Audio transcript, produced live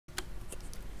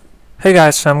Hey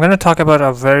guys, so I'm going to talk about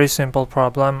a very simple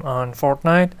problem on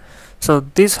Fortnite. So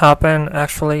this happened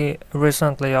actually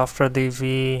recently after the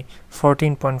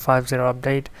v14.50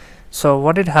 update. So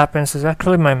what it happens is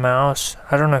actually my mouse.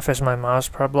 I don't know if it's my mouse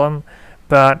problem,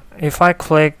 but if I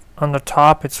click on the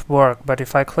top it's work, but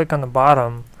if I click on the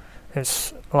bottom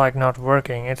it's like not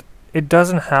working. It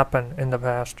doesn't happen in the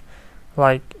past.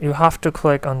 Like you have to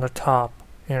click on the top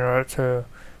in order to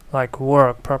like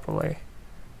work properly.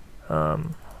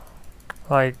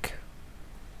 Like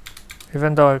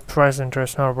even though I press enter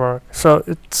it's not work, so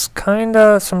it's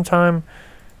kinda sometimes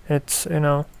it's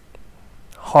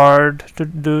hard to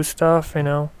do stuff,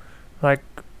 like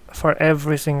for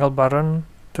every single button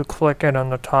to click it on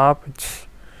the top. It's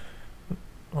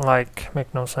like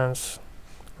make no sense.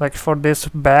 Like for this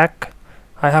back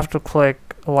I have to click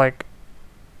like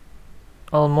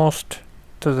almost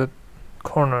to the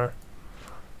corner,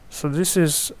 so this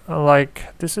is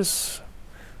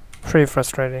pretty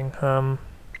frustrating.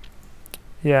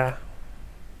 Yeah.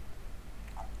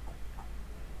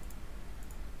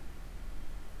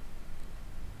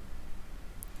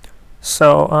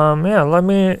 So yeah, let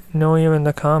me know you in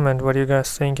the comment what you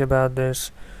guys think about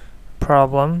this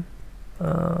problem.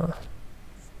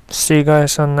 See you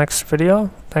guys on next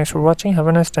video. Thanks for watching. Have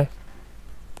a nice day.